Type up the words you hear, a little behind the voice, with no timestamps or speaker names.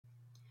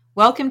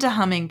Welcome to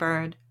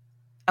Hummingbird,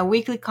 a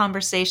weekly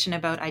conversation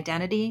about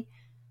identity,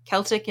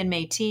 Celtic and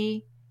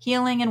Métis,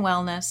 healing and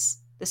wellness,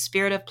 the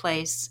spirit of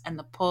place, and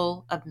the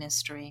pull of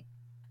mystery.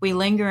 We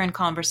linger in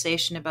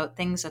conversation about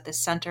things at the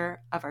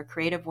center of our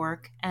creative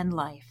work and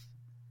life.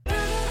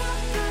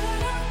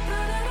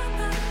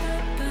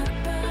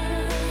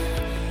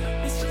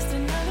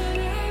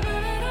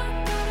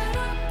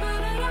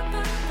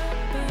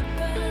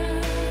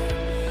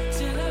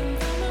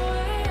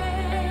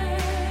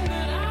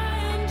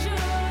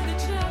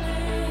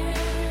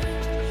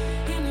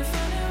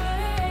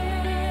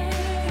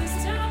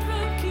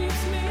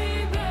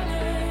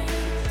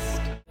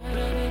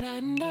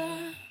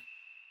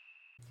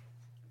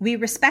 We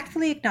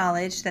respectfully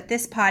acknowledge that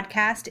this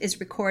podcast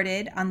is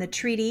recorded on the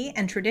treaty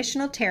and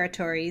traditional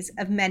territories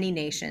of many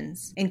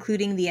nations,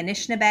 including the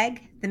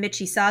Anishinaabeg, the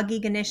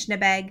Miccosauga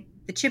Anishinaabeg,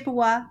 the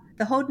Chippewa,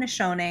 the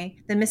Haudenosaunee,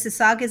 the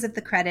Mississaugas of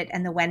the Credit,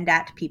 and the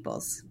Wendat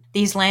peoples.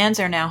 These lands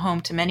are now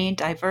home to many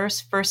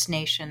diverse First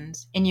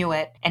Nations,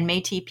 Inuit, and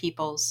Métis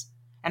peoples,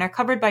 and are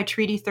covered by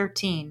Treaty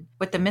 13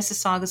 with the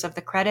Mississaugas of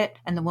the Credit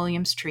and the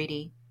Williams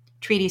Treaty,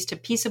 treaties to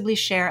peaceably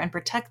share and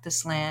protect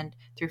this land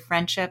through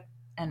friendship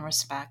and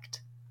respect.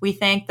 We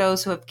thank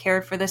those who have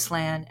cared for this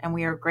land, and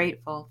we are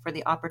grateful for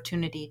the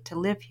opportunity to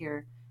live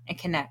here and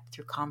connect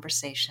through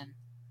conversation.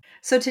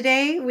 So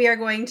today we are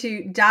going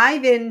to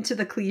dive into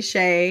the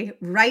cliche,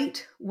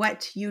 write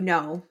what you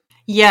know.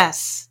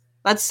 Yes,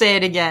 let's say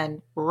it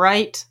again.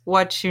 Write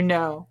what you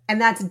know.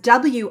 And that's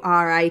WRITE.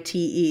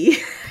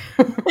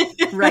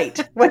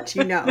 Write what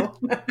you know.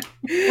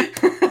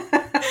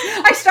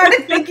 I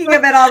started thinking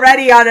of it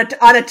already on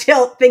a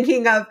tilt,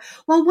 thinking of,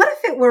 well, what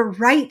if it were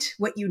write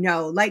what you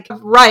know? Like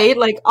right,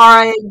 like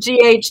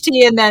RIGHT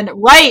and then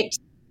write.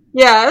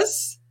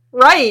 Yes,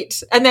 right.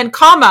 And then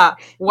comma,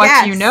 what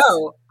Yes. you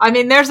know. I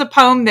mean, there's a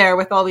poem there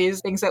with all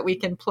these things that we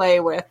can play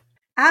with.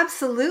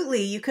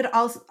 Absolutely. You could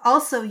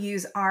also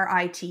use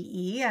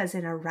RITE as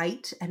in a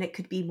rite, and it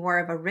could be more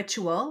of a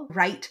ritual.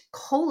 Write :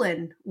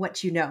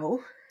 what you know.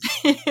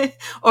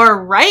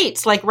 Or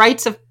rites, like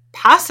rites of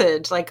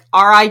passage, like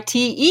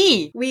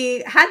RITE.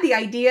 We had the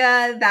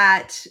idea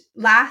that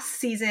last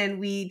season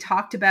we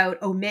talked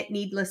about omit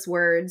needless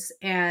words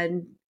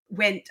and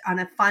went on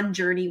a fun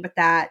journey with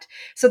that.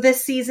 So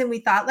this season we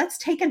thought, let's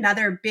take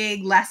another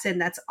big lesson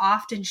that's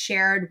often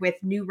shared with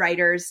new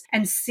writers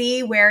and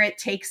see where it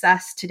takes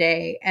us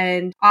today.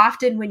 And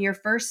often when you're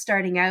first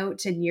starting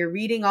out and you're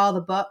reading all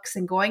the books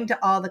and going to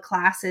all the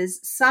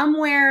classes,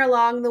 somewhere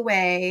along the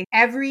way,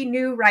 every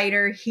new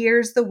writer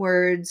hears the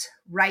words,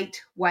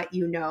 write what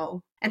you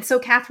know. And so,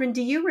 Catherine,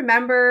 do you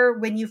remember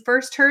when you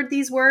first heard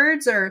these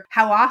words, or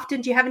how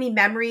often do you have any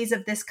memories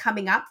of this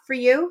coming up for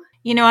you?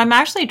 You know, I'm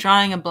actually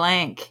drawing a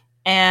blank,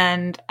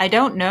 and I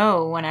don't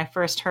know when I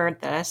first heard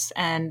this.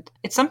 And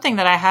it's something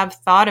that I have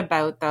thought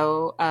about,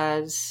 though,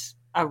 as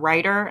a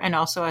writer and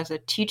also as a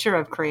teacher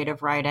of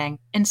creative writing.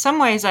 In some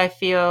ways, I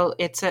feel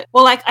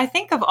I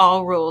think of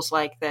all rules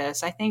like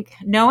this. I think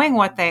knowing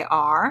what they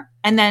are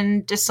and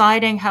then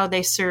deciding how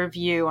they serve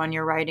you on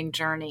your writing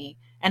journey.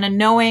 And a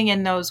knowing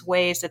in those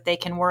ways that they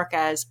can work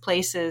as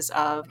places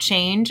of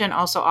change and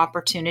also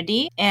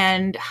opportunity,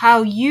 and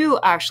how you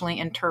actually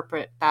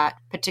interpret that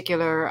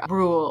particular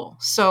rule.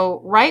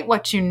 So write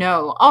what you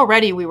know.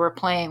 Already we were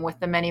playing with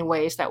the many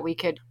ways that we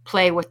could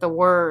play with the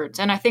words.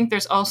 And I think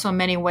there's also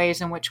many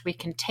ways in which we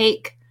can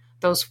take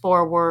those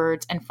 4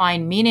 words and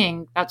find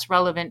meaning that's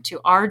relevant to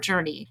our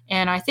journey.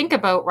 And I think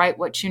about write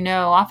what you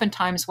know.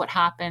 Oftentimes what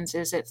happens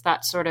is it's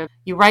that sort of,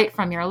 you write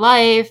from your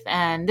life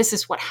and this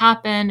is what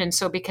happened. And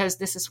so because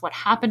this is what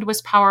happened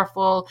was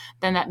powerful,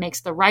 then that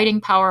makes the writing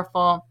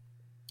powerful.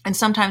 And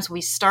sometimes we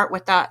start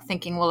with that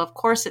thinking, well, of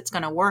course it's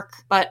going to work.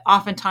 But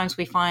oftentimes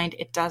we find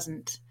it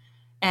doesn't.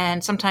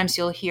 And sometimes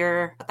you'll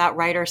hear that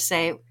writer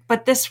say,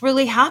 but this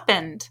really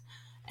happened.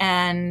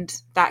 And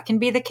that can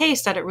be the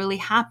case, that it really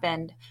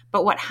happened.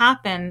 But what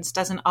happens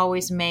doesn't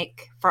always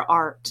make for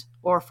art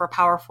or for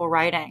powerful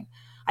writing.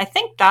 I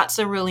think that's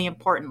a really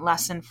important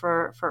lesson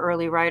for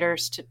early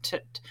writers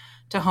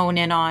to hone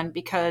in on,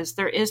 because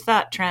there is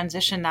that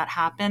transition that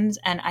happens.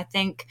 And I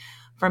think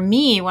for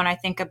me, when I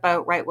think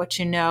about write what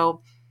you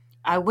know,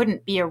 I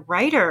wouldn't be a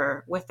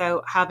writer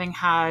without having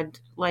had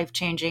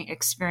life-changing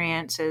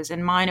experiences.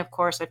 And mine, of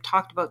course, I've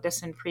talked about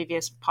this in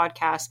previous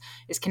podcasts,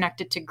 is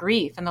connected to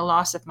grief and the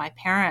loss of my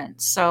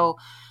parents. So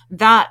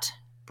that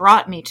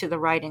brought me to the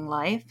writing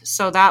life.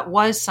 So that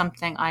was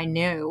something I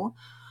knew.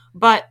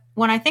 But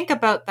when I think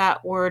about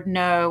that word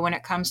know, when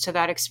it comes to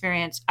that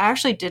experience, I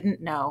actually didn't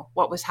know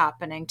what was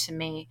happening to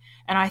me.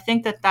 And I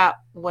think that that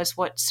was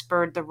what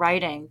spurred the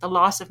writing, the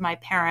loss of my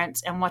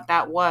parents and what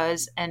that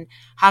was, and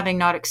having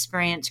not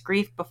experienced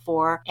grief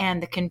before,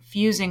 and the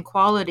confusing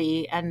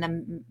quality and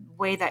the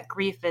way that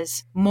grief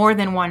is more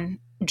than one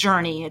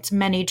journey. It's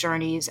many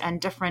journeys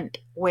and different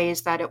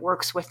ways that it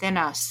works within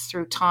us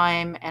through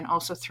time and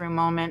also through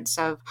moments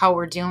of how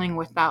we're dealing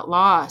with that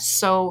loss.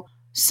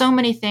 So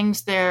many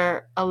things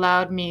there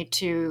allowed me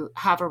to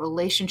have a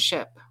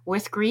relationship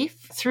with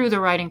grief through the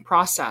writing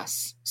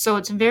process. So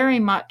it's very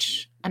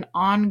much an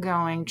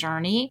ongoing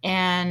journey.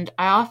 And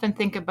I often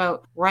think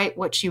about write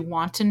what you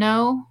want to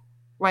know,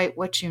 write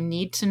what you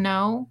need to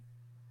know,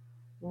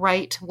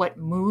 write what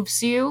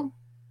moves you,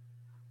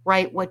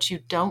 write what you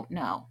don't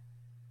know.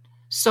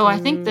 So I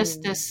think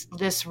Mm.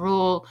 this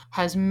rule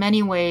has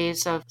many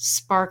ways of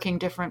sparking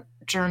different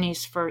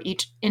journeys for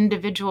each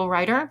individual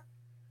writer.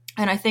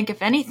 And I think,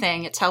 if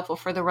anything, it's helpful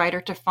for the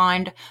writer to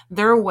find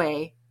their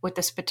way with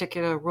this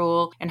particular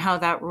rule and how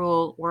that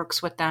rule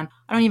works with them.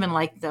 I don't even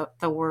like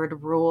the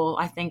word rule.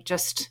 I think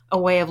just a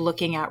way of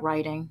looking at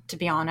writing, to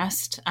be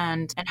honest,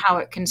 and how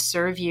it can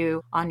serve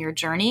you on your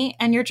journey.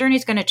 And your journey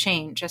is going to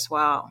change as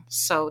well.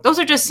 So those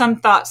are just some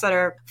thoughts that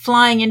are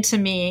flying into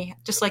me,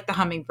 just like the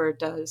hummingbird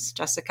does,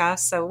 Jessica.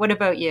 So what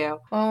about you?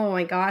 Oh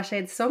my gosh, I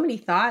had so many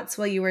thoughts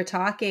while you were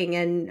talking,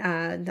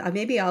 and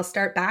maybe I'll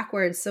start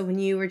backwards. So when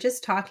you were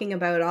just talking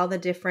about all the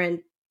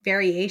different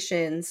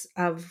variations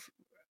of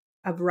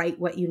write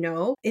what you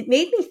know, it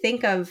made me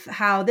think of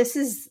how this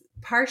is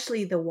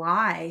partially the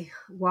why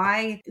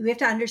we have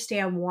to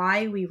understand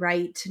why we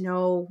write to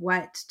know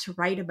what to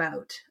write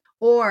about,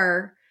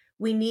 or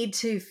we need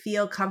to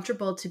feel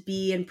comfortable to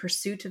be in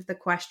pursuit of the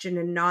question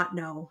and not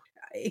know.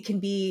 It can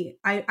be,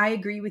 I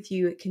agree with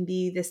you, it can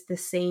be the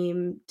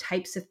same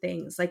types of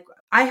things. Like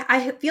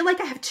I feel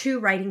like I have two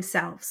writing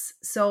selves.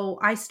 So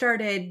I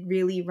started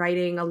really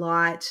writing a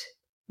lot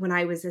when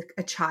I was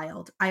a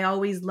child. I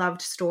always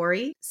loved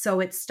story. So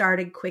it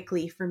started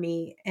quickly for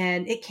me.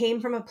 And it came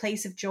from a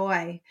place of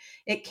joy.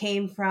 It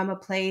came from a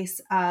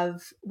place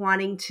of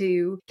wanting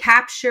to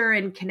capture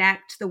and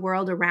connect the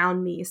world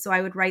around me. So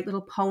I would write little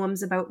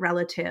poems about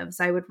relatives.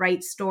 I would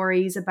write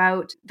stories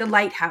about the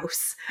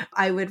lighthouse.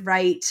 I would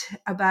write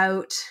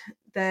about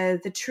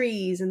the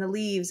trees and the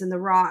leaves and the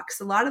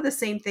rocks, a lot of the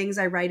same things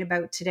I write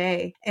about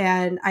today.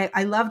 And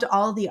I loved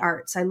all the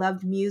arts. I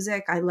loved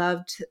music. I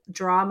loved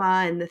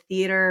drama and the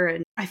theater.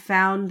 And I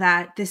found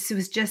that this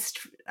was just,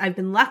 I've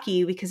been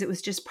lucky because it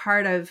was just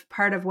part of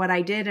what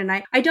I did. And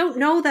I don't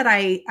know that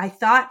I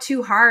thought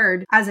too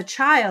hard as a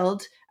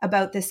child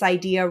about this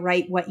idea,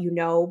 write what you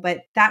know,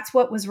 but that's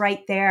what was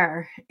right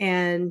there.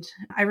 And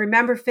I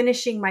remember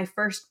finishing my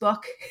first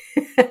book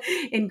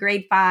in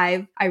grade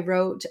 5. I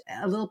wrote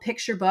a little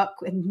picture book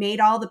and made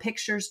all the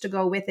pictures to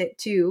go with it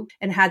too,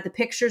 and had the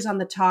pictures on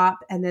the top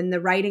and then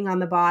the writing on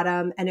the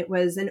bottom. And it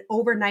was an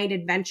overnight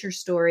adventure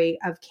story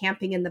of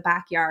camping in the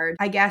backyard.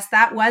 I guess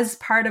that was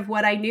part of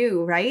what I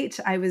knew, right?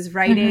 I was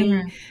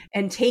writing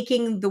and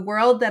taking the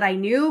world that I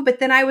knew, but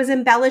then I was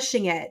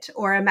embellishing it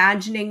or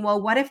imagining,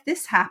 well, what if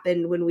this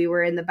happened when we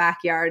were in the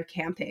backyard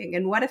camping?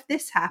 And what if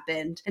this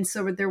happened? And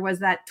so there was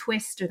that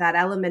twist or that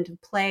element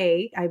of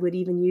play I would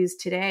even use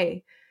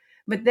today.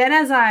 But then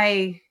as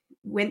I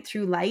went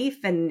through life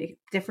and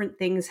different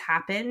things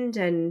happened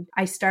and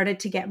I started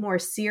to get more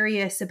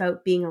serious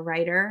about being a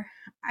writer,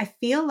 I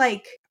feel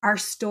like our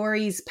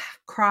stories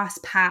cross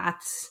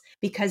paths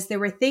because there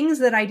were things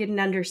that I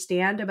didn't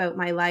understand about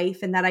my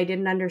life and that I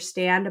didn't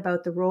understand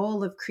about the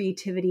role of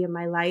creativity in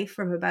my life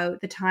from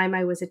about the time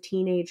I was a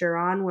teenager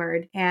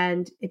onward.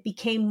 And it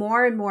became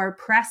more and more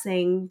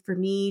pressing for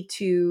me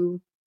to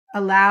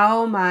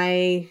allow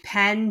my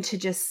pen to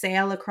just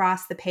sail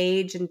across the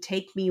page and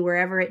take me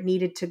wherever it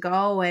needed to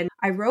go. And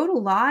I wrote a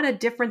lot of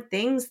different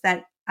things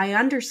that I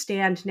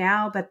understand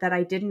now, but that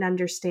I didn't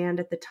understand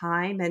at the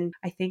time. And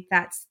I think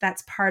that's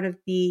part of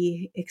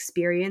the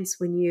experience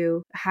when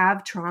you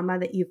have trauma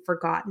that you've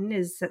forgotten,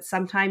 is that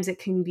sometimes it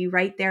can be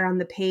right there on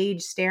the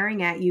page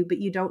staring at you, but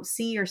you don't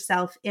see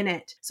yourself in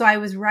it. So I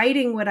was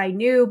writing what I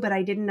knew, but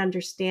I didn't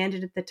understand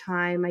it at the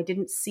time. I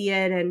didn't see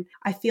it. And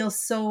I feel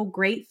so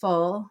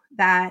grateful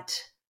that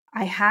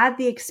I had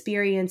the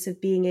experience of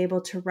being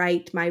able to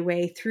write my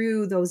way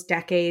through those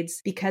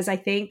decades, because I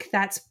think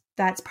that's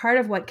part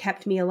of what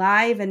kept me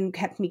alive and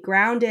kept me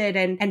grounded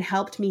and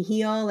helped me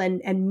heal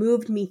and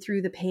moved me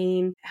through the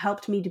pain,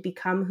 helped me to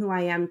become who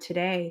I am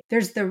today.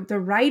 There's the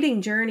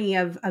writing journey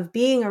of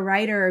being a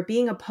writer or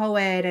being a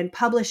poet and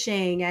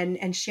publishing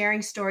and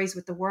sharing stories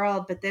with the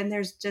world. But then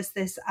there's just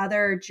this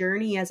other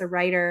journey as a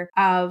writer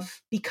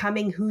of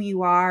becoming who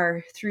you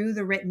are through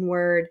the written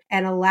word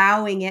and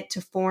allowing it to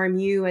form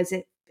you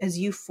as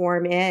you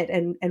form it.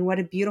 And what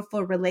a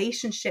beautiful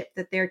relationship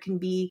that there can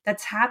be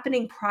that's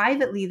happening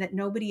privately that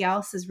nobody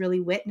else is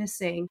really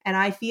witnessing. And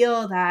I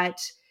feel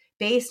that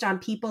based on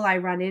people I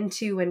run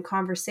into and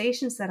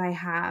conversations that I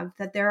have,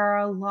 that there are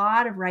a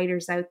lot of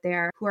writers out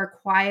there who are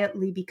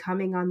quietly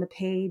becoming on the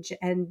page,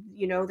 and,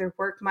 you know, their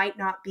work might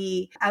not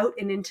be out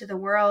and into the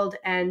world,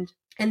 and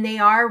they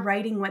are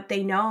writing what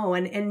they know,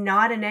 and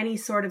not in any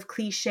sort of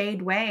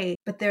cliched way,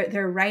 but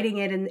they're writing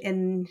it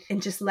and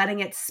just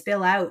letting it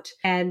spill out.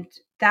 And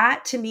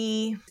that to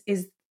me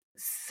is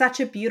such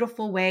a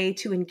beautiful way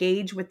to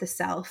engage with the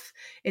self.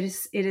 It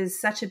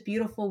is such a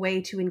beautiful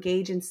way to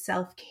engage in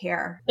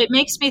self-care. It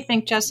makes me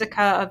think,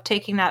 Jessica, of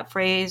taking that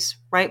phrase,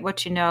 write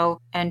what you know,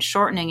 and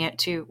shortening it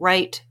to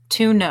write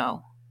to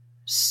know.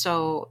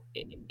 So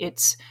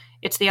it's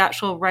the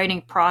actual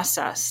writing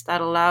process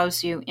that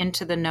allows you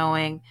into the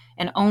knowing.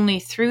 And only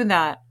through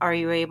that are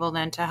you able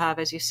then to have,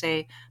 as you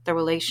say, the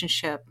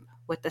relationship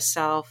with the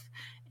self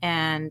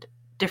and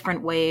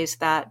different ways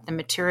that the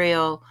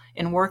material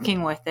in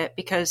working with it,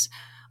 because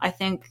I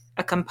think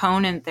a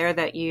component there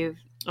that you've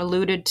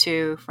alluded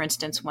to, for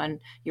instance, when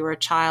you were a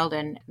child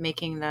and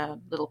making the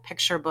little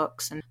picture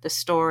books and the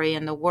story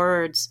and the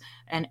words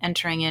and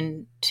entering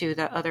into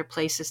the other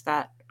places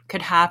that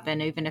could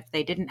happen, even if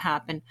they didn't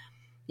happen,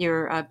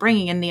 you're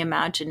bringing in the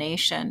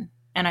imagination.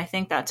 And I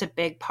think that's a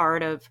big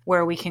part of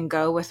where we can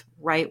go with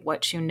write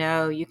what you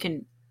know. You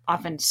can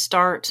often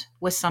start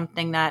with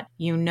something that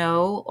you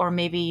know, or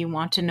maybe you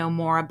want to know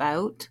more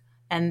about.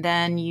 And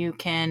then you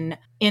can,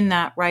 in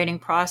that writing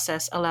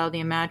process, allow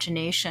the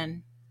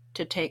imagination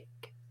to take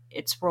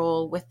its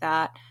role with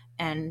that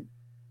and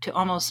to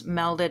almost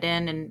meld it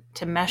in and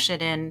to mesh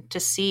it in to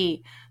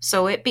see.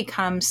 So it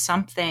becomes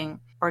something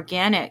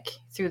organic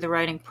through the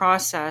writing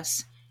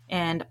process.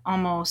 And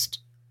almost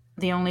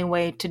the only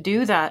way to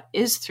do that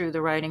is through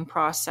the writing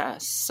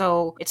process.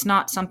 So it's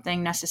not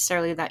something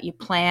necessarily that you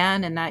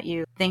plan and that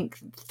you think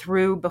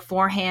through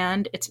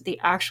beforehand. It's the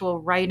actual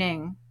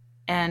writing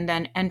and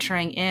then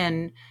entering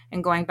in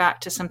and going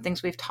back to some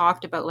things we've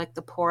talked about, like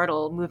the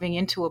portal, moving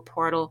into a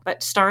portal,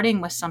 but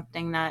starting with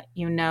something that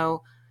you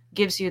know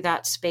gives you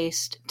that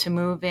space to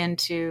move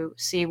into,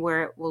 see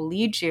where it will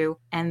lead you,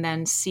 and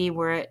then see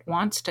where it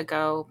wants to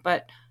go.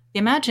 But the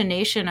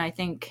imagination, I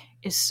think,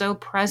 is so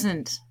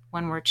present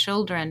when we're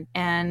children,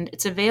 and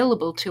it's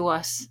available to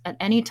us at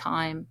any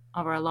time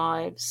of our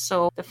lives.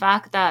 So the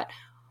fact that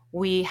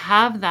we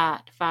have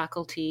that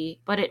faculty,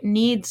 but it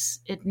needs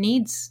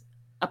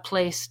a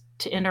place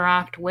to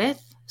interact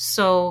with.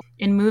 So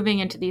in moving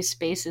into these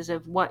spaces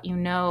of what you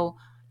know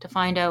to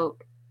find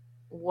out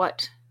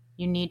what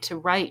you need to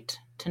write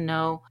to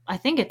know, I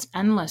think it's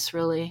endless,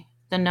 really.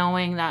 The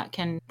knowing that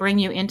can bring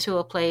you into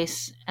a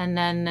place, and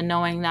then the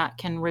knowing that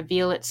can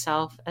reveal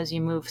itself as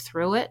you move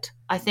through it.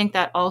 I think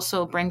that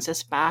also brings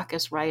us back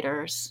as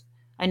writers.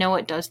 I know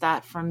it does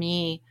that for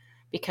me,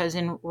 because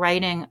in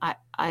writing,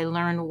 I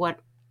learn what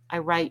I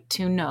write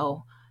to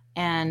know.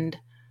 And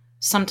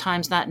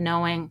sometimes that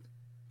knowing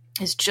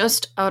is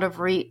just out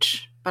of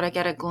reach, but I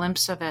get a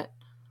glimpse of it,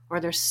 or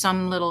there's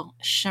some little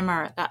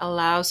shimmer that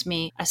allows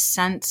me a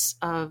sense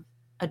of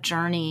a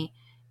journey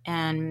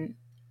and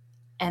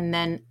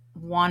then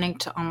wanting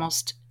to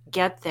almost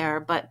get there,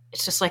 but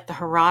it's just like the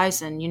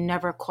horizon. You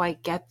never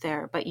quite get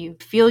there, but you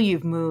feel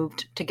you've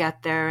moved to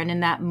get there. And in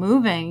that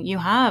moving, you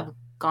have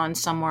gone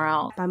somewhere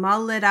else. I'm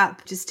all lit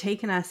up, just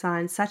taking us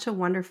on such a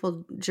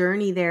wonderful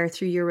journey there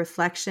through your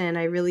reflection.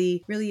 I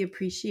really, really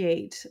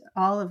appreciate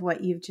all of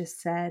what you've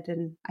just said.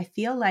 And I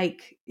feel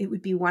like it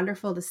would be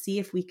wonderful to see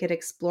if we could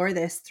explore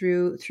this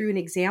through an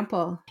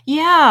example.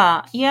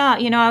 Yeah.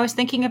 I was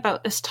thinking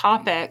about this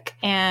topic,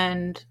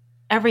 and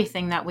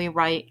everything that we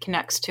write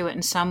connects to it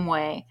in some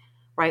way.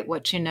 Write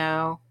what you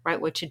know,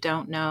 write what you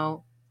don't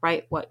know,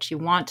 write what you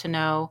want to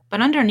know.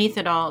 But underneath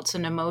it all, it's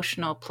an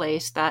emotional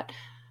place that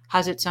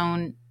has its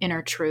own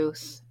inner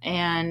truth.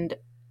 And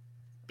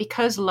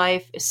because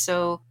life is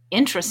so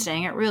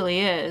interesting, it really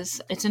is.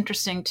 It's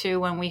interesting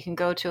too when we can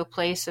go to a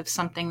place of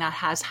something that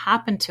has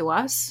happened to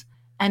us.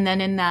 And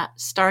then in that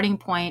starting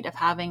point of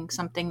having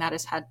something that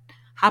has had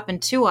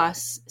happened to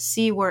us,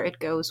 see where it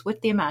goes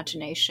with the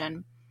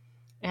imagination.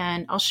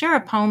 And I'll share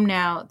a poem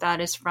now that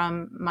is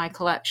from my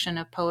collection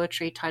of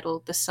poetry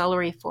titled The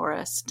Celery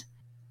Forest.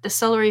 The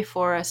Celery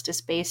Forest is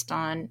based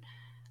on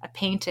a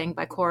painting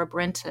by Cora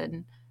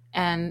Brinton,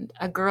 and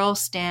a girl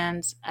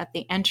stands at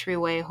the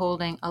entryway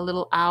holding a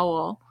little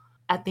owl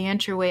at the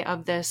entryway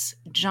of this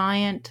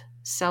giant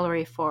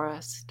celery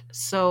forest.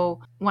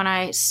 So when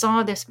I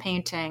saw this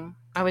painting,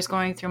 I was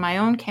going through my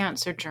own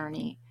cancer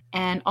journey,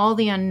 and all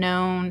the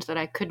unknowns that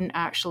I couldn't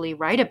actually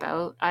write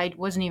about. I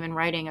wasn't even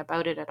writing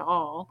about it at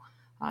all.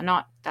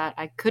 Not that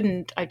I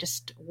couldn't, I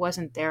just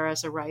wasn't there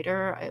as a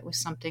writer. It was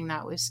something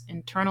that was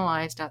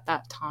internalized at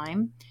that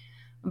time.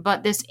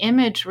 But this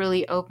image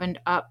really opened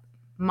up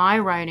my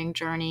writing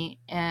journey,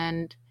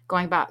 and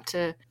going back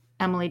to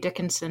Emily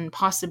Dickinson,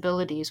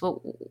 possibilities.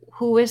 Well,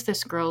 who is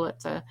this girl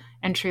at the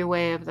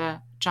entryway of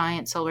the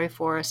giant celery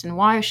forest, and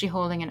why is she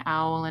holding an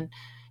owl? And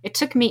it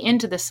took me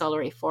into the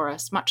celery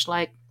forest, much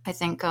like I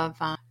think of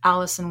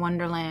Alice in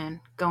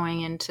Wonderland,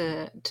 going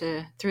into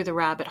through the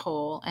rabbit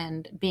hole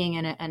and being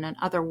in an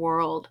other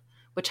world,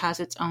 which has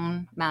its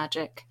own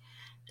magic.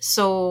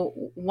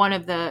 So one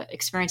of the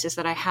experiences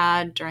that I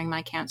had during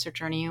my cancer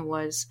journey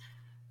was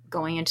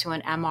going into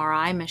an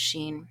MRI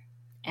machine,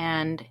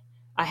 and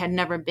I had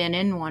never been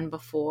in one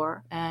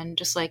before. And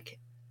just like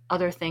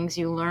other things,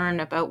 you learn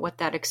about what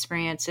that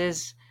experience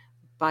is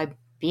by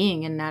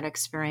being in that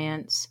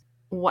experience.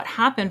 What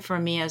happened for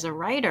me as a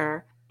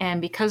writer, and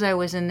because I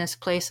was in this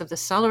place of the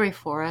celery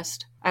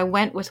forest, I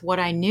went with what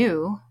I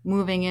knew,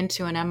 moving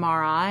into an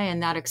MRI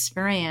and that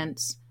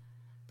experience.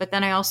 But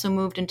then I also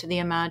moved into the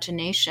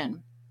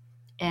imagination.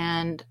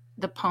 And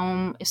the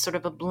poem is sort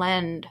of a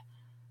blend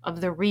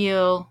of the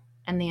real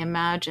and the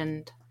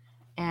imagined,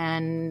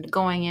 and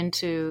going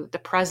into the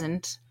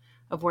present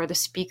of where the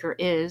speaker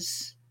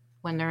is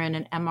when they're in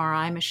an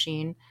MRI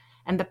machine,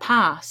 and the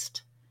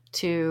past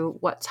to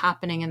what's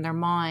happening in their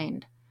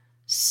mind.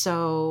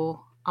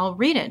 So I'll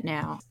read it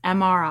now.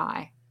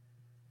 MRI.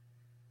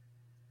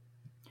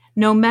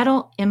 No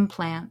metal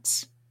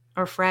implants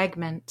or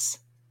fragments,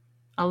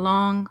 a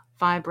long,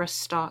 fibrous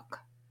stalk.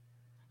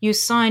 You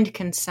signed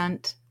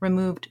consent,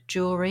 removed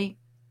jewelry,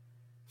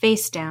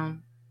 face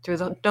down through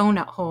the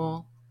donut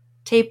hole,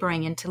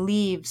 tapering into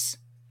leaves,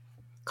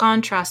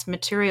 contrast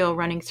material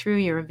running through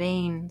your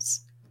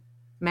veins,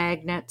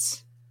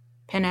 magnets,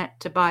 pin it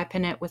to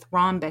bipin it with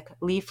rhombic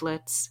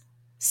leaflets.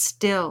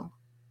 Still,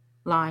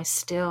 lie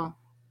still.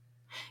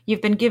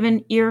 You've been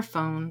given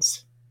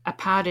earphones, a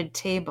padded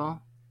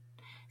table.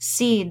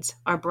 Seeds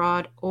are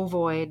broad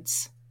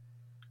ovoids,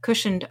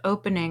 cushioned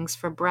openings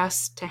for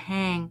breasts to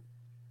hang,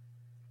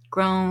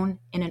 grown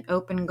in an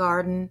open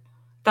garden,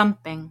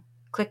 thumping,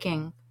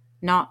 clicking,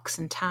 knocks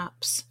and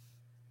taps.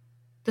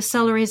 The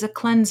celery's a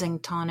cleansing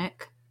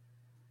tonic,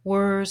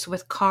 whirs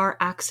with car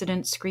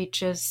accident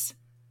screeches,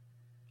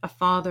 a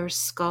father's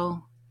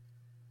skull,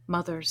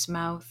 mother's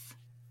mouth.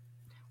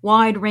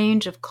 Wide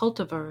range of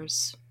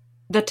cultivars.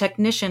 The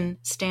technician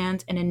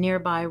stands in a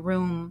nearby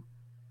room,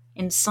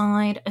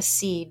 inside a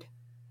seed,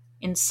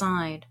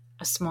 inside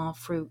a small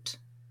fruit.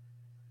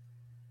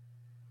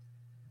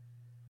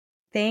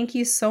 Thank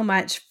you so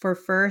much for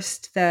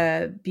first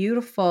the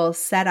beautiful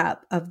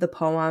setup of the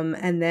poem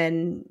and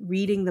then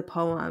reading the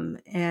poem.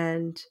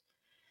 And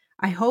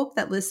I hope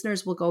that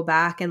listeners will go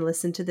back and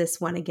listen to this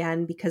one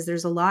again because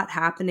there's a lot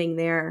happening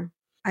there.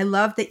 I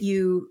love that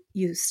you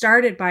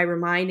started by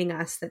reminding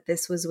us that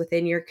this was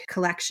within your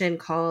collection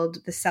called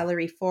The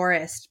Celery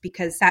Forest,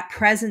 because that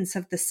presence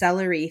of the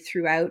celery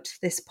throughout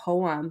this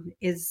poem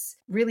is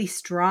really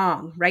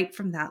strong right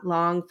from that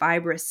long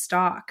fibrous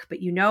stalk.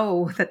 But you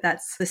know that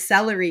that's the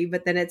celery,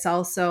 but then it's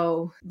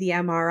also the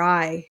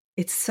MRI.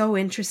 It's so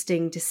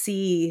interesting to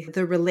see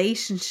the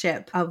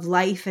relationship of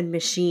life and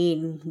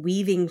machine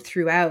weaving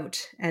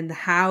throughout and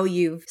how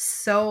you've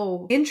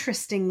so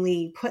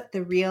interestingly put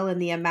the real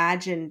and the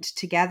imagined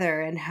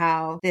together, and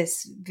how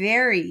this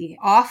very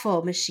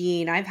awful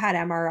machine, I've had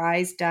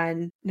MRIs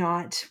done,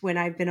 not when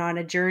I've been on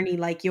a journey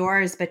like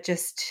yours, but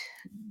just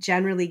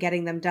generally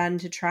getting them done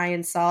to try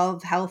and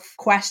solve health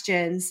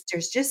questions.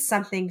 There's just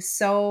something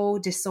so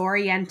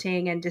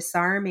disorienting and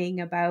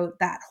disarming about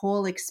that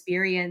whole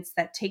experience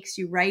that takes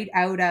you right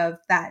out of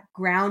that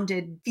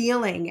grounded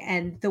feeling.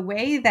 And the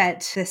way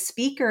that the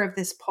speaker of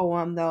this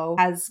poem, though,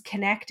 has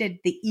connected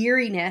the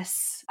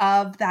eeriness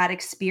of that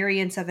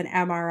experience of an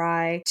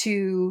MRI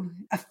to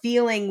a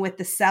feeling with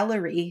the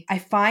celery, I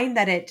find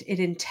that it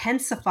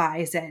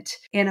intensifies it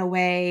in a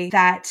way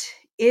that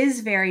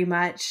is very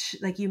much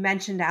like you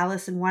mentioned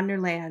Alice in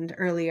Wonderland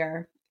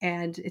earlier.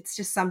 And it's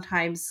just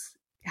sometimes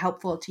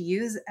helpful to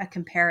use a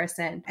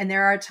comparison. And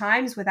there are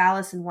times with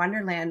Alice in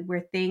Wonderland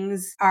where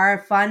things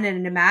are fun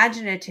and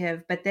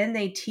imaginative, but then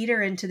they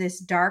teeter into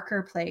this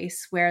darker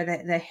place where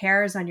the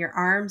hairs on your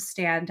arms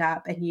stand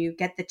up and you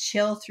get the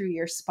chill through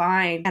your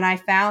spine. And I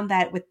found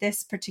that with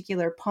this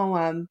particular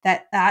poem,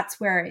 that's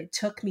where it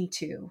took me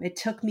to. It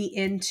took me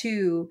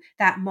into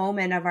that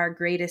moment of our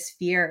greatest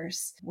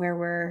fears, where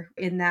we're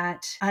in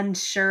that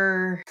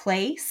unsure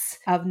place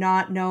of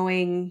not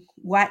knowing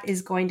what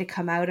is going to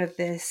come out of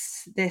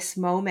this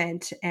moment.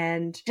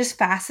 And just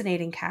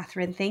fascinating,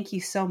 Catherine. Thank you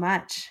so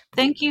much.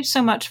 Thank you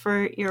so much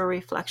for your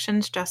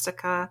reflections,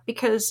 Jessica,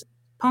 because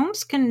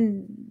poems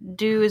can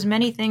do as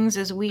many things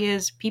as we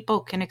as people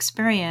can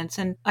experience.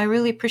 And I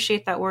really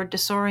appreciate that word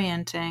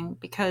disorienting,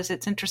 because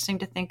it's interesting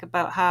to think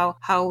about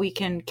how we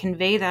can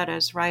convey that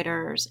as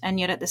writers and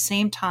yet at the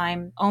same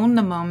time own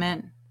the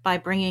moment by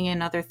bringing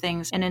in other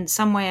things. And in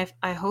some way,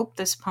 I hope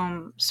this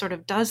poem sort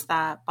of does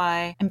that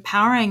by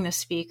empowering the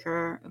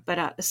speaker, but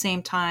at the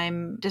same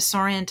time,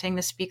 disorienting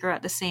the speaker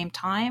at the same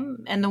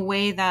time. And the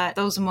way that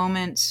those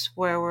moments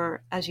where we're,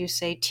 as you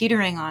say,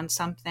 teetering on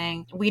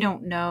something, we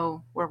don't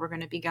know where we're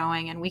going to be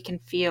going, and we can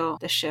feel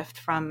the shift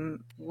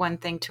from one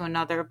thing to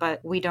another, but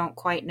we don't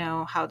quite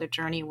know how the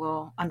journey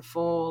will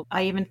unfold.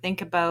 I even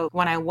think about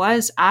when I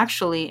was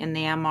actually in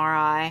the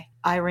MRI,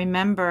 I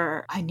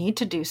remember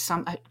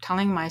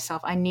telling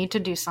myself, I need to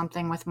do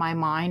something with my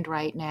mind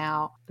right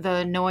now.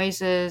 The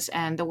noises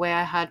and the way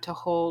I had to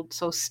hold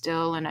so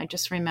still. And I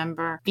just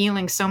remember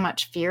feeling so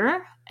much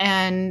fear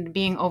and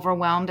being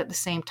overwhelmed at the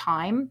same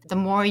time. The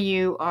more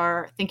you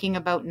are thinking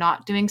about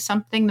not doing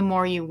something, the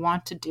more you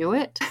want to do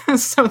it.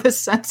 So the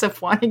sense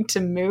of wanting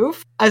to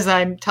move as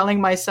I'm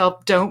telling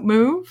myself, don't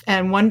move,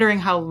 and wondering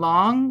how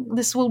long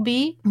this will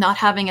be, not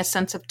having a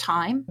sense of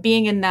time,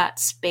 being in that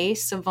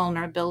space of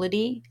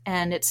vulnerability.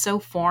 And it's so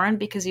foreign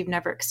because you've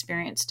never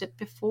experienced it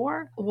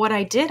before. What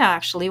I did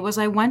actually was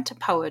I went to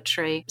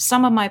poetry.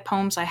 Some of my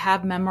poems I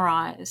have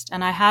memorized,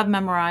 and I have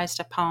memorized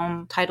a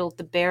poem titled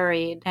The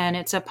Buried. And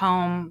it's a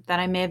poem that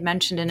I may have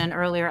mentioned in an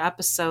earlier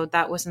episode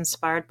that was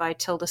inspired by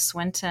Tilda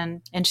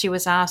Swinton. And she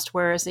was asked,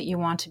 "Where is it you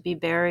want to be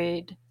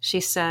buried?" She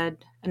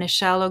said, in a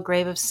shallow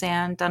grave of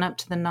sand done up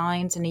to the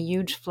nines in a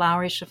huge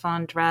flowery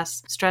chiffon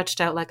dress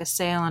stretched out like a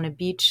sail on a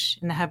beach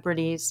in the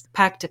Hebrides,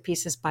 packed to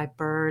pieces by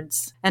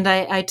birds. And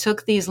I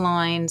took these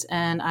lines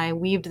and I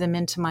weaved them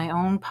into my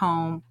own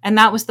poem. And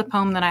that was the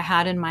poem that I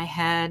had in my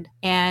head.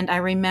 And I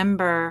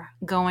remember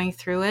going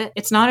through it.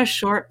 It's not a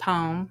short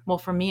poem. Well,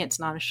 for me, it's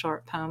not a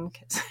short poem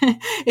because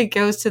it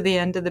goes to the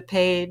end of the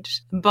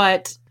page.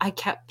 But I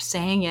kept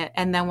saying it.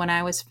 And then when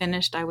I was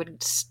finished, I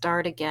would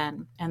start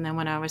again. And then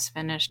when I was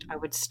finished, I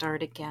would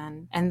start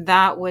again. And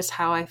that was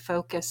how I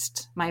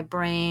focused my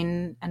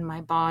brain and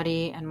my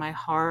body and my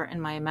heart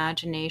and my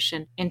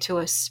imagination into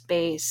a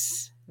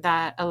space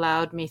that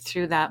allowed me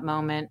through that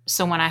moment.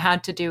 So when I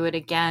had to do it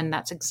again,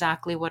 that's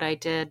exactly what I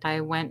did.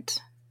 I went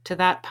to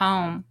that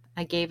poem,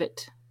 I gave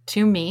it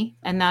to me,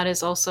 and that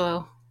is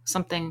also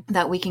something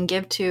that we can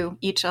give to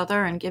each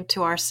other and give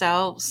to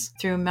ourselves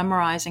through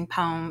memorizing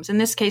poems. In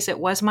this case, it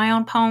was my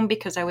own poem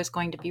because I was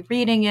going to be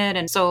reading it.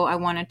 And so I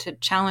wanted to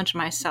challenge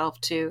myself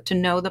to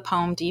know the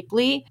poem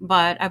deeply.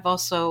 But I've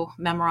also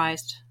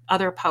memorized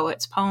other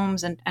poets'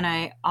 poems. And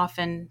I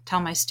often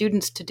tell my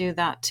students to do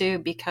that too,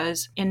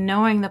 because in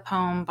knowing the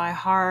poem by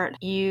heart,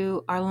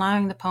 you are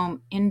allowing the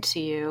poem into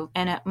you.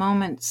 And at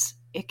moments,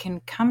 it can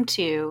come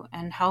to you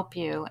and help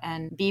you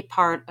and be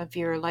part of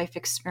your life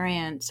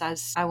experience.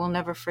 As I will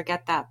never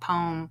forget that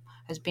poem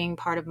as being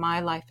part of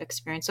my life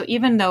experience. So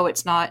even though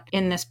it's not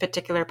in this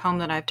particular poem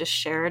that I've just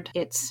shared,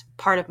 it's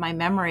part of my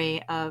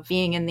memory of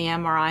being in the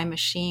MRI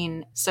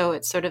machine. So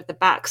it's sort of the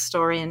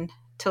backstory, and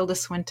Tilda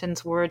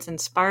Swinton's words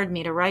inspired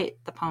me to write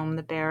the poem,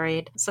 The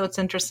Buried. So it's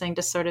interesting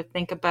to sort of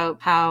think about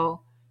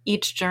how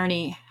each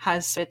journey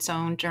has its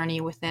own journey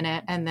within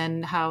it, and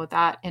then how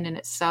that in and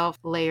itself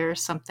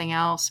layers something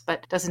else,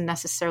 but doesn't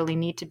necessarily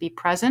need to be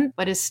present,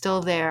 but is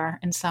still there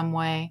in some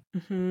way.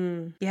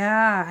 Mm-hmm.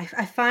 Yeah,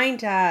 I find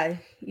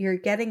you're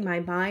getting my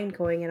mind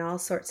going in all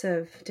sorts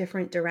of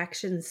different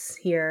directions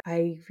here.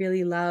 I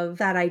really love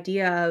that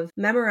idea of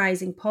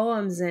memorizing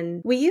poems,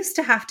 and we used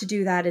to have to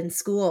do that in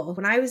school.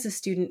 When I was a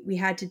student, we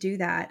had to do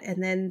that,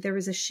 and then there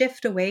was a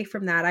shift away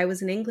from that. I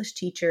was an English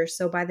teacher,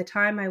 so by the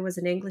time I was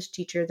an English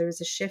teacher, there was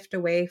a shift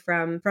away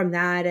from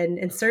that,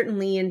 and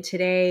certainly in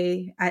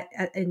today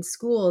in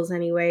schools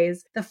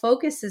anyways, the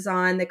focus is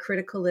on the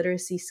critical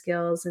literacy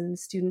skills and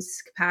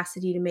students'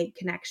 capacity to make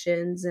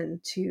connections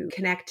and to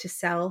connect to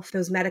self,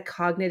 those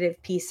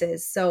metacognitive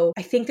pieces. So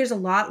I think there's a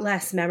lot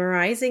less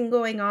memorizing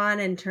going on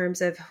in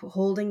terms of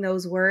holding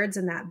those words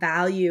and that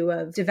value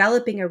of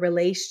developing a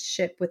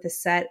relationship with a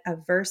set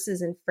of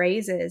verses and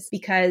phrases.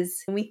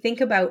 Because when we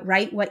think about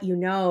Write What You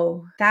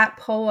Know, that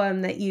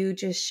poem that you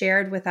just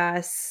shared with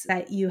us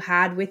that you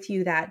had with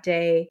you that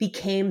day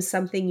became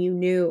something you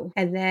knew,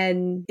 and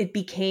then it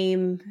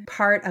became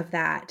part of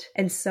that.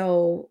 And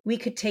so we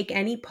could take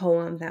any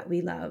poem that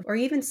we love, or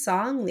even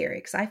song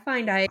lyrics. I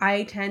find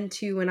I tend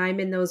to, when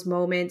I'm in those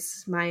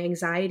moments, my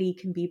anxiety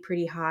can be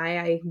pretty high.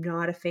 I'm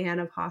not a fan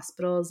of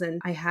hospitals, and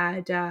I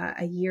had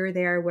a year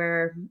there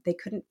where they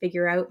couldn't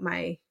figure out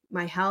my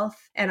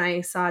health. And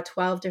I saw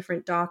 12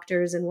 different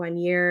doctors in 1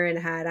 year and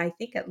had, I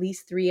think, at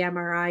least 3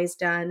 MRIs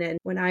done. And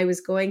when I was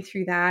going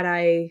through that,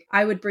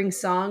 I would bring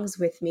songs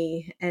with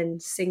me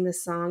and sing the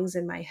songs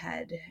in my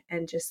head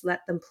and just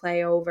let them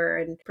play over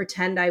and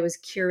pretend I was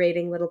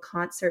curating little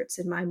concerts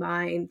in my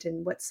mind,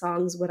 and what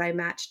songs would I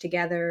match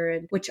together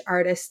and which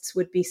artists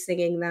would be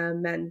singing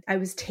them. And I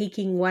was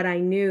taking what I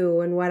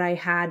knew and what I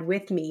had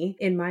with me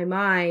in my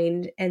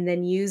mind and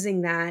then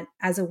using that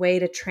as a way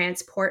to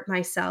transport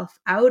myself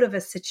out of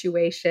a situation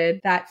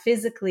that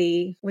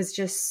physically was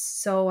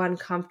just so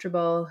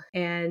uncomfortable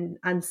and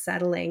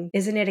unsettling.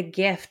 Isn't it a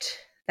gift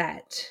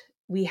that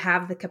we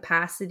have the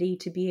capacity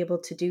to be able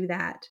to do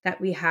that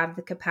we have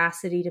the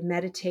capacity to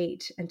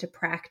meditate and to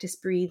practice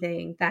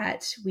breathing,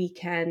 that we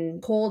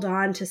can hold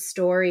on to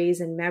stories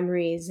and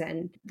memories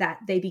and that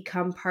they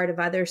become part of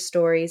other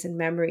stories and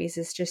memories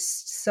is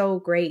just so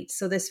great.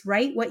 So this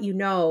Write What You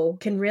Know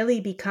can really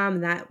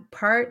become that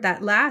part,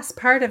 that last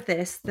part of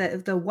this,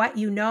 the what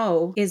you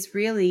know is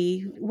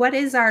really what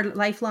is our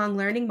lifelong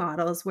learning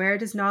models. Where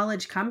does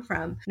knowledge come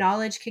from?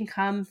 Knowledge can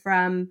come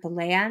from the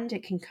land.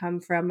 It can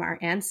come from our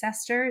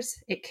ancestors.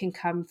 It can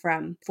come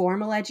from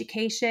formal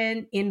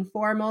education,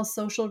 informal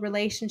social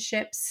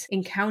relationships,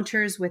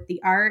 encounters with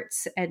the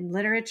arts and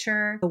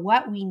literature. The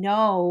what we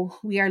know,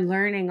 we are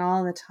learning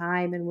all the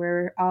time, and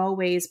we're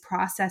always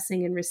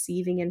processing and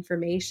receiving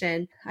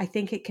information. I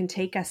think it can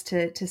take us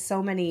to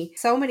so many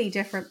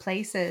different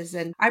places.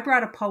 And I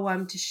brought a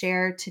poem to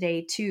share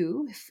today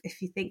too.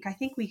 If you think, I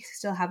think we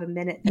still have a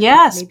minute.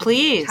 Yes,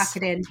 please. Tuck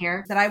it in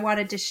here that I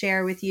wanted to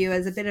share with you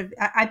as a bit of,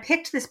 I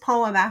picked this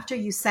poem after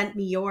you sent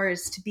me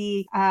yours to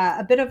be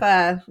a bit of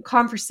a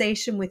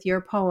conversation with your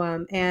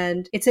poem.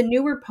 And it's a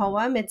newer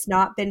poem. It's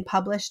not been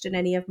published in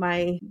any of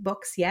my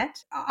books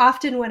yet.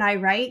 Often when I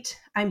write,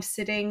 I'm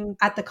sitting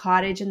at the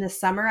cottage in the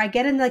summer. I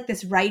get in like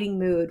this writing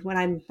mood when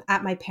I'm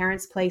at my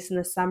parents' place in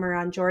the summer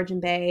on Georgian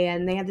Bay,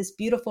 and they have this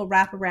beautiful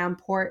wraparound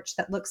porch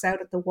that looks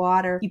out at the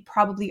water. You've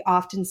probably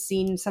often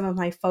seen some of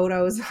my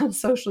photos on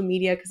social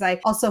media because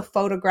I also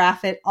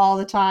photograph it all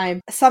the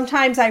time.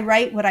 Sometimes I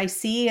write what I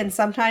see, and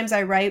sometimes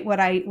I write what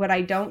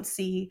I don't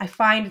see. I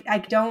find I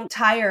don't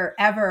tire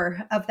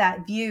ever of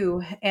that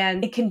view,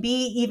 and it can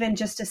be even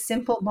just a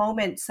simple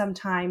moment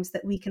sometimes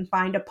that we can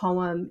find a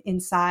poem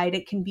inside.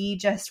 It can be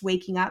just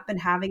waking up and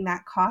having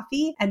that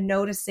coffee and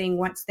noticing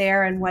what's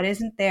there and what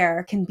isn't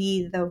there can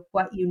be the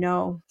what you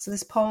know. So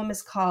this poem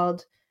is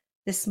called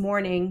This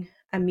Morning,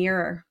 a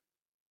Mirror.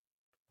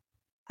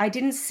 I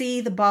didn't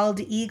see the bald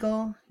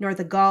eagle, nor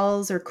the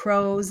gulls or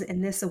crows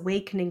in this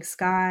awakening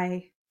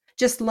sky,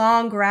 just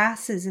long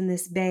grasses in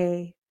this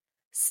bay,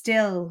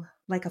 still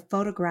like a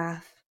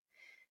photograph.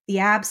 The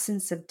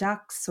absence of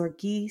ducks or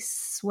geese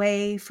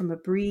sway from a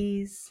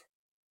breeze.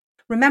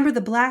 Remember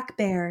the black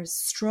bears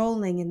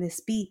strolling in this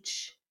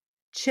beach,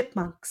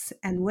 chipmunks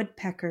and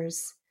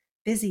woodpeckers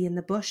busy in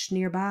the bush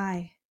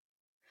nearby.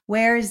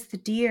 Where is the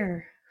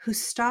deer who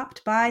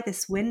stopped by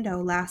this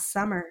window last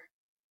summer?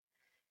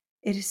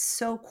 It is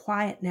so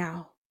quiet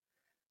now,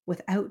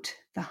 without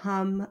the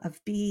hum of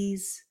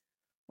bees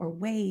or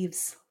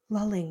waves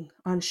lulling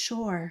on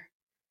shore.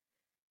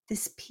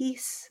 This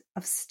peace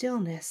of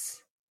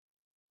stillness,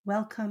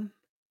 welcome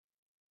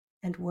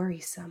and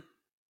worrisome.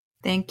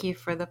 Thank you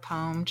for the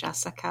poem,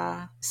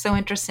 Jessica. So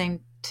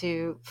interesting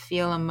to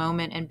feel a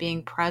moment and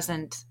being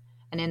present,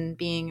 and in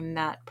being in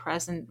that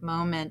present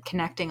moment,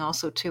 connecting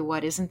also to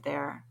what isn't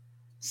there.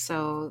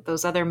 So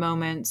those other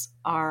moments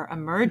are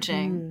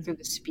emerging through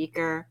the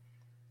speaker,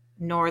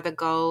 nor the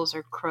gulls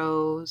or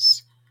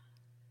crows,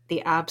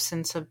 the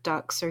absence of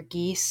ducks or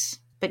geese,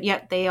 but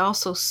yet they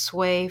also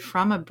sway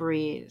from a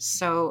breeze.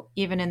 So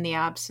even in the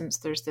absence,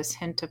 there's this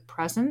hint of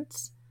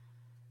presence.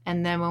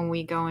 And then when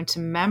we go into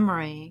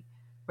memory,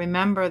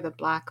 remember the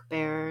black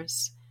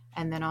bears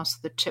and then also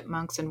the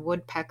chipmunks and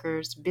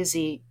woodpeckers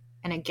busy.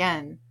 And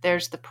again,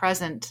 there's the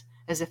present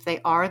as if they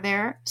are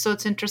there. So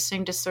it's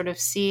interesting to sort of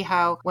see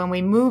how when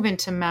we move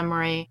into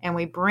memory and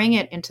we bring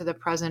it into the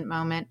present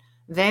moment,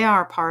 they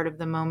are part of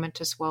the moment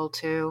as well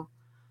too.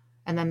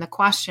 And then the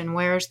question,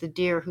 where's the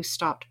deer who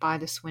stopped by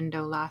this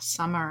window last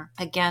summer?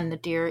 Again, the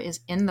deer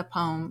is in the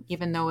poem,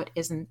 even though it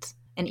isn't.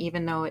 And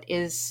even though it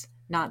is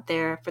not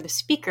there for the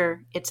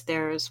speaker, it's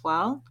there as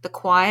well. The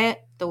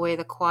quiet, the way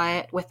the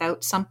quiet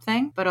without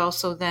something, but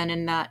also then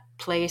in that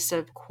place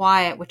of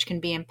quiet, which can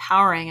be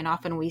empowering, and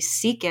often we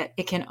seek it,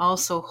 it can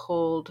also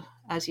hold,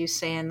 as you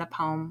say in the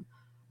poem,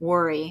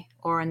 worry,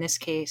 or in this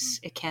case,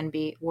 it can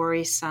be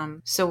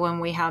worrisome. So when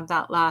we have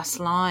that last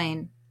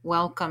line,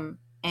 welcome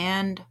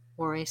and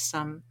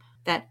worrisome,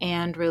 that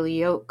and really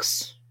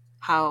yokes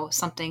how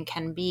something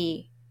can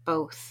be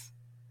both.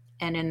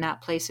 And in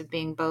that place of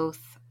being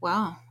both,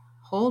 well,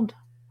 hold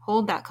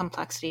that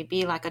complexity,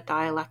 be like a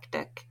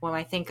dialectic. When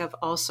I think of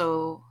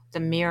also the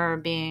mirror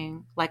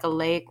being like a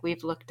lake,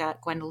 we've looked at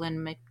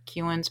Gwendolyn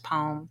McEwen's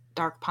poem,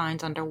 Dark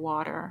Pines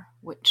Underwater,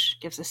 which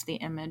gives us the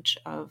image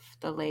of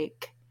the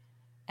lake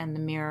and the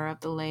mirror of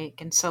the lake.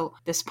 And so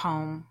this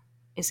poem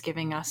is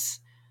giving us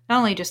not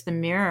only just the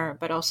mirror,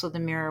 but also the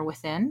mirror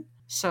within.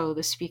 So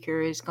the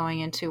speaker is going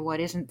into what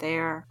isn't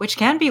there, which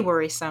can be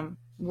worrisome.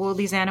 Will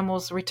these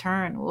animals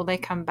return? Will they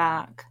come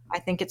back? I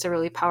think it's a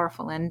really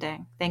powerful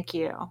ending. Thank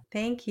you.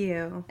 Thank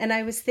you. And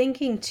I was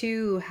thinking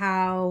too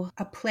how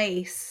a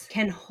place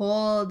can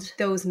hold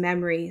those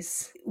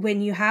memories.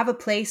 When you have a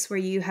place where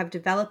you have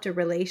developed a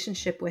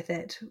relationship with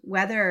it,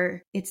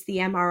 whether it's the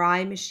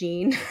MRI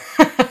machine,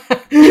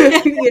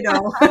 you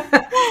know,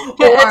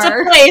 It's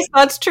a place,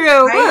 that's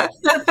true. Right?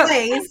 It's a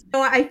place.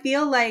 So I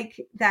feel like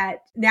that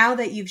now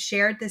that you've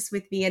shared this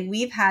with me and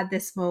we've had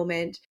this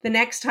moment, the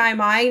next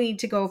time I need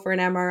to go for an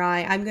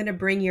MRI, I'm going to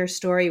bring your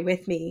story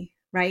with me.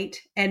 Right.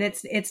 And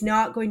it's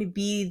not going to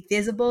be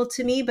visible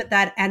to me, but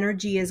that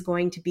energy is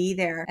going to be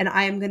there. And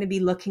I am going to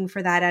be looking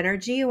for that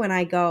energy when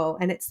I go.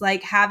 And it's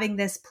like having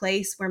this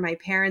place where my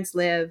parents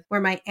live, where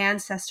my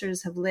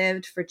ancestors have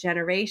lived for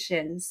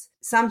generations.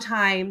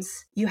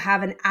 Sometimes you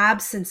have an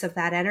absence of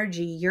that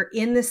energy. You're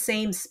in the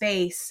same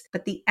space,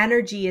 but the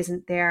energy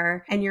isn't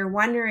there. And you're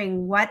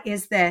wondering, what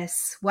is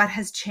this? What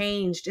has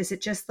changed? Is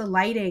it just the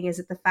lighting? Is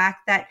it the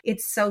fact that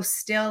it's so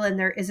still and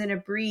there isn't a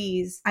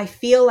breeze? I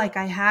feel like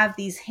I have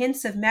these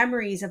hints of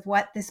memories of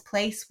what this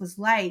place was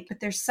like, but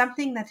there's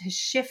something that has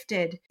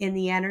shifted in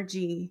the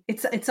energy.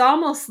 It's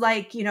almost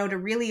like, you know, to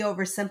really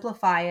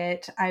oversimplify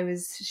it, I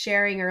was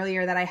sharing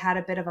earlier that I had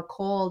a bit of a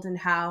cold and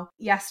how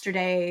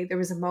yesterday there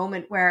was a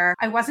moment where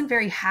I wasn't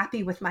very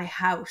happy with my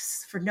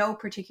house for no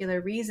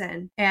particular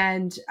reason.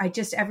 And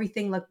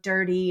everything looked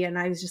dirty. And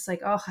I was just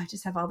like, oh, I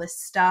just have all this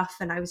stuff.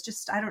 And I was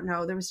just, I don't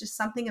know, there was just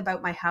something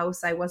about my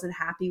house I wasn't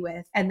happy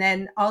with. And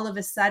then all of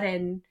a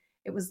sudden,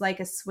 it was like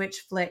a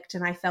switch flicked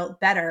and I felt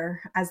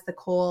better as the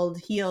cold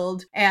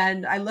healed.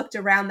 And I looked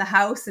around the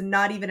house and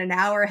not even an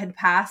hour had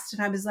passed.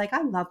 And I was like,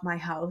 I love my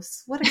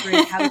house. What a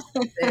great house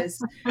this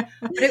is. But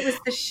it was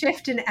the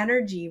shift in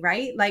energy,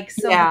 right? Like,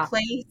 so Yeah.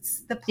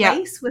 the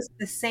place was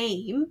the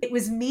same. It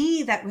was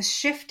me that was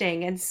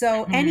shifting. And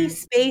so any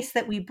space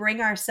that we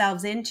bring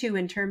ourselves into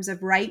in terms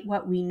of write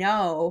what we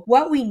know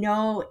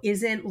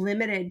isn't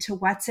limited to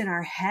what's in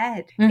our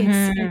head.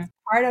 It's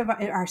part of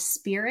our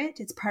spirit.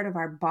 It's part of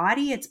our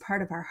body. It's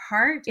part of our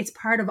heart. It's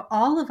part of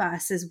all of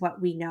us is what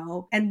we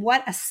know. And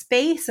what a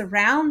space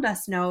around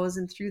us knows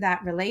and through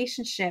that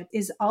relationship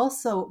is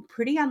also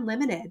pretty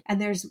unlimited.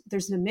 And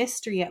there's a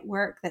mystery at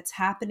work that's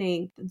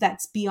happening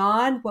that's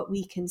beyond what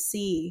we can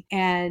see.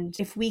 And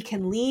if we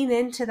can lean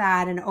into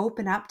that and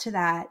open up to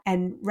that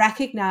and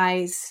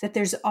recognize that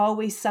there's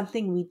always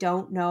something we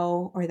don't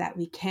know or that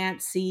we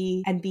can't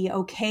see and be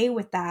okay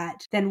with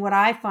that, then what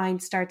I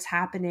find starts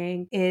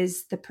happening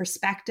is the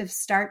perspective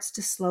starts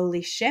to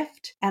slowly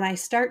shift. And I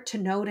start to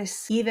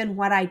notice even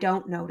what I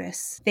don't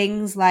notice.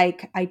 Things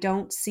like I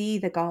don't see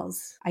the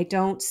gulls. I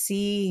don't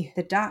see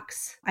the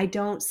ducks. I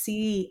don't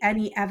see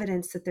any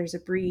evidence that there's a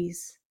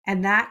breeze.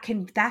 And that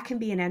can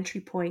be an entry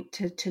point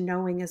to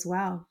knowing as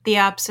well. The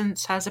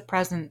absence has a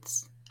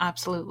presence.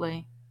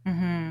 Absolutely.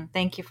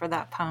 Thank you for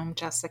that poem,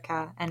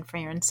 Jessica, and for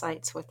your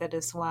insights with it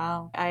as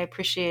well. I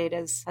appreciate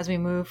as we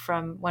move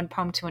from one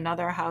poem to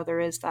another, how there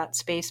is that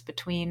space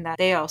between that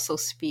they also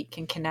speak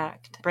and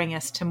connect, bring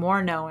us to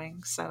more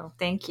knowing. So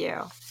thank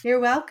you. You're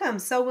welcome.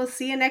 So we'll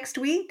see you next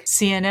week.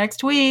 See you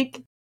next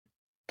week.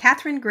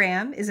 Katherine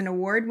Graham is an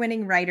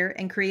award-winning writer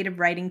and creative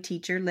writing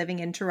teacher living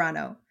in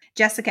Toronto.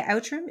 Jessica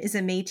Outram is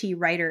a Métis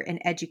writer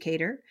and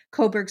educator,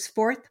 Cobourg's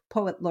 4th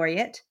Poet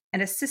Laureate,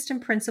 and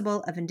Assistant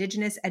Principal of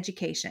Indigenous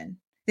Education.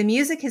 The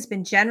music has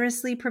been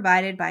generously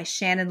provided by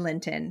Shannon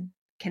Linton.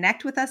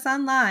 Connect with us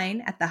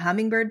online at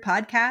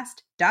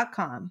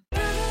thehummingbird.podcast.com.